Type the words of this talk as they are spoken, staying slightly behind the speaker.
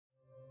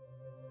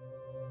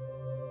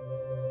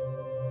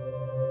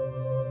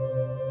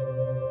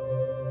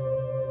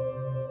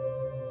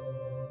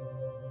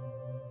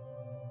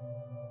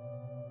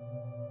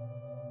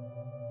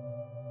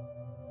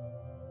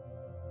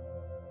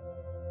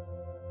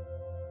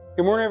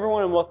Good morning,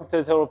 everyone, and welcome to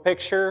The Total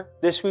Picture.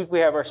 This week we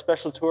have our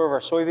special tour of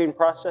our soybean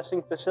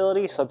processing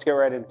facility, so let's get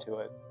right into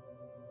it.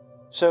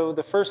 So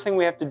the first thing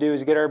we have to do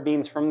is get our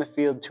beans from the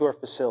field to our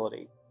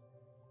facility.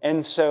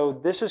 And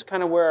so this is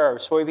kind of where our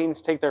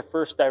soybeans take their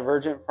first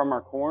divergent from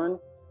our corn.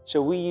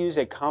 So we use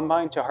a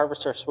combine to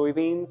harvest our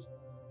soybeans,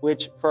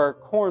 which for our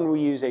corn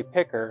we use a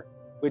picker,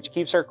 which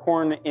keeps our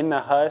corn in the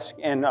husk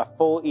and a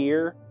full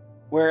ear,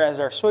 whereas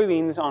our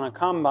soybeans on a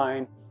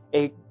combine,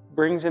 it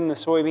brings in the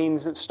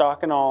soybeans,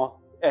 stalk and all.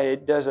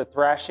 It does a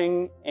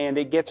thrashing and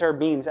it gets our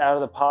beans out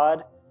of the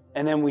pod,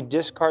 and then we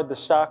discard the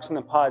stalks and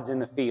the pods in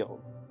the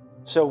field.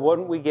 So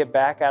what we get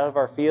back out of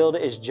our field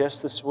is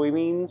just the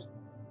soybeans.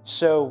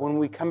 So when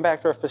we come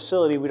back to our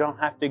facility, we don't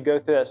have to go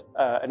through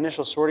that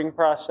initial sorting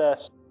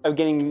process of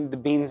getting the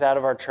beans out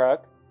of our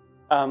truck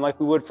like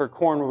we would for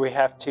corn, where we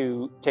have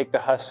to take the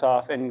husks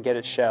off and get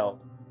it shelled.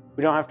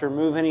 We don't have to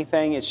remove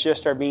anything, it's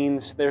just our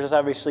beans. There's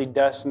obviously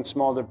dust and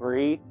small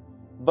debris,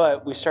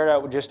 but we start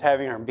out with just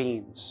having our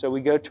beans. So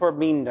we go to our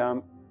bean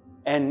dump,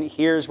 and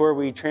here's where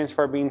we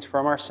transfer our beans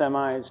from our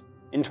semis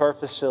into our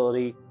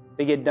facility.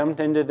 They get dumped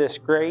into this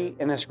grate,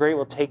 and this grate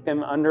will take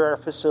them under our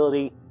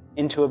facility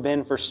into a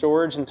bin for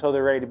storage until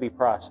they're ready to be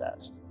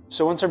processed.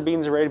 So once our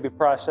beans are ready to be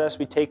processed,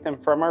 we take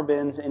them from our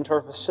bins into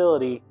our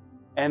facility,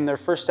 and their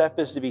first step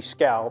is to be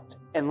scalped.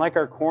 And like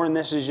our corn,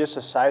 this is just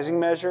a sizing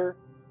measure.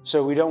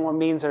 So we don't want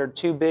beans that are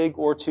too big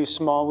or too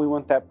small. We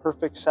want that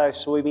perfect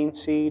size soybean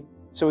seed.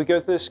 So we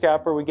go through the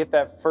scalper, we get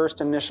that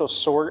first initial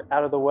sort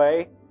out of the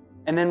way,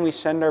 and then we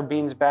send our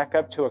beans back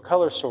up to a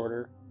color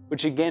sorter,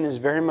 which again is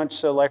very much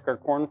so like our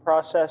corn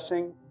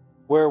processing,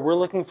 where we're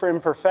looking for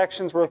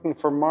imperfections, we're looking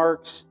for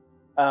marks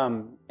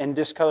and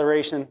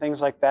discoloration and things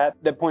like that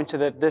that point to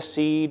that this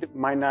seed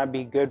might not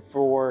be good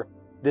for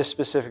this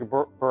specific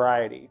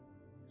variety.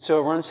 So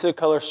it runs through the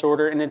color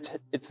sorter, and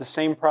it's the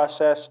same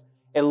process.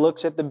 It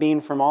looks at the bean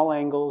from all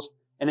angles,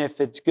 and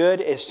if it's good,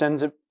 it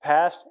sends it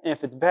past, and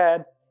if it's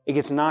bad, it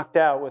gets knocked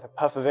out with a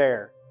puff of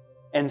air.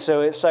 And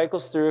so it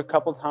cycles through a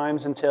couple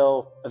times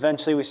until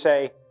eventually we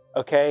say,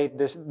 okay,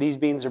 these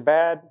beans are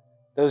bad,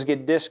 those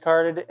get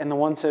discarded, and the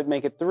ones that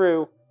make it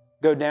through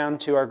go down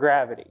to our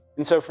gravity.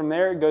 And so from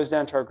there, it goes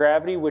down to our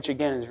gravity, which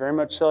again is very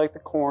much so like the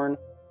corn.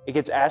 It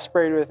gets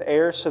aspirated with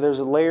air, so there's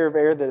a layer of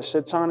air that it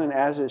sits on, and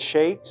as it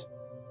shakes,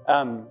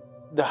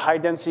 the high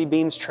density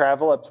beans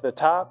travel up to the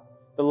top,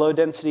 the low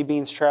density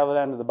beans travel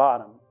down to the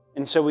bottom.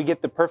 And so we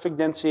get the perfect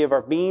density of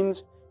our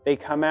beans. They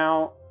come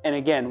out, and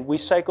again, we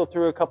cycle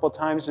through a couple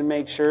times to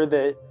make sure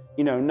that,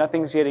 you know,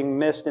 nothing's getting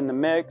missed in the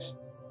mix.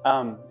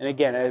 And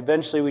again,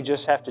 eventually we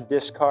just have to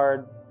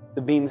discard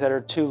the beans that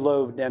are too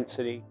low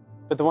density.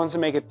 But the ones that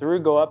make it through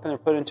go up and they're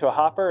put into a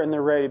hopper and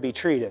they're ready to be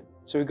treated.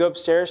 So we go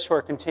upstairs to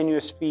our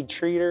continuous feed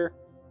treater,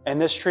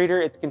 and this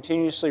treater, it's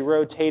continuously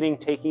rotating,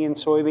 taking in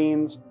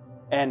soybeans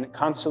and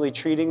constantly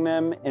treating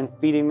them and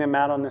feeding them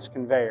out on this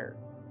conveyor.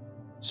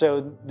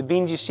 So the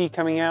beans you see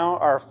coming out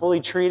are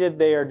fully treated.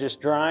 They are just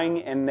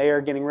drying, and they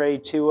are getting ready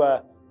to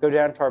go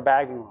down to our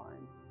bagging line.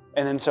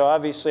 And then so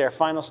obviously our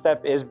final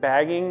step is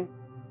bagging.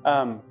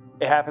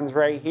 It happens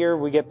right here.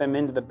 We get them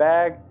into the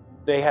bag.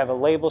 They have a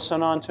label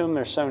sewn onto them.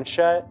 They're sewn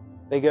shut.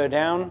 They go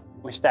down.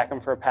 We stack them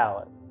for a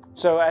pallet.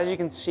 So as you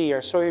can see, our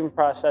soybean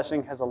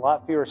processing has a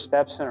lot fewer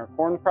steps than our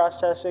corn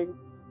processing,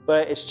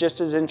 but it's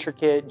just as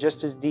intricate,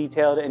 just as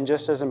detailed, and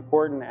just as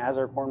important as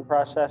our corn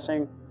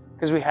processing,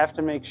 because we have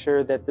to make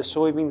sure that the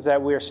soybeans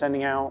that we are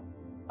sending out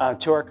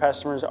to our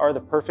customers are the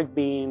perfect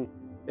bean,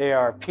 they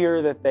are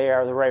pure, that they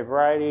are the right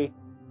variety,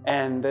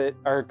 and that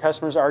our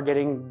customers are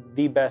getting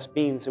the best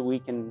beans that we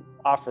can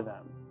offer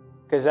them,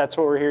 because that's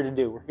what we're here to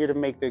do. We're here to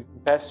make the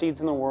best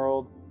seeds in the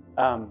world.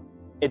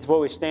 It's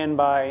what we stand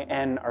by,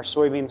 and our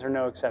soybeans are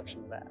no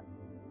exception to that.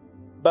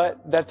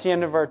 But that's the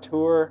end of our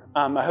tour.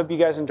 I hope you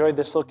guys enjoyed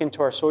this look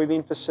into our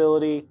soybean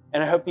facility,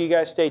 and I hope you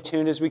guys stay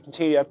tuned as we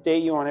continue to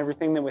update you on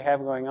everything that we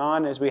have going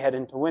on as we head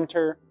into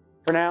winter.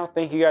 For now,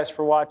 thank you guys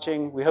for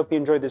watching. We hope you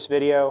enjoyed this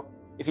video.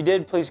 If you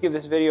did, please give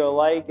this video a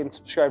like and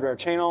subscribe to our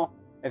channel.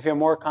 If you have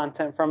more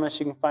content from us,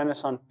 you can find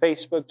us on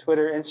Facebook,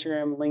 Twitter,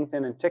 Instagram,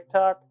 LinkedIn, and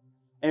TikTok.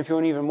 And if you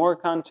want even more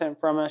content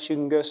from us, you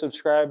can go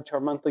subscribe to our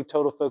monthly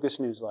Total Focus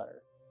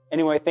newsletter.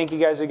 Anyway, thank you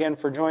guys again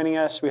for joining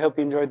us. We hope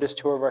you enjoyed this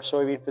tour of our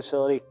soybean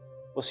facility.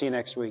 We'll see you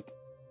next week.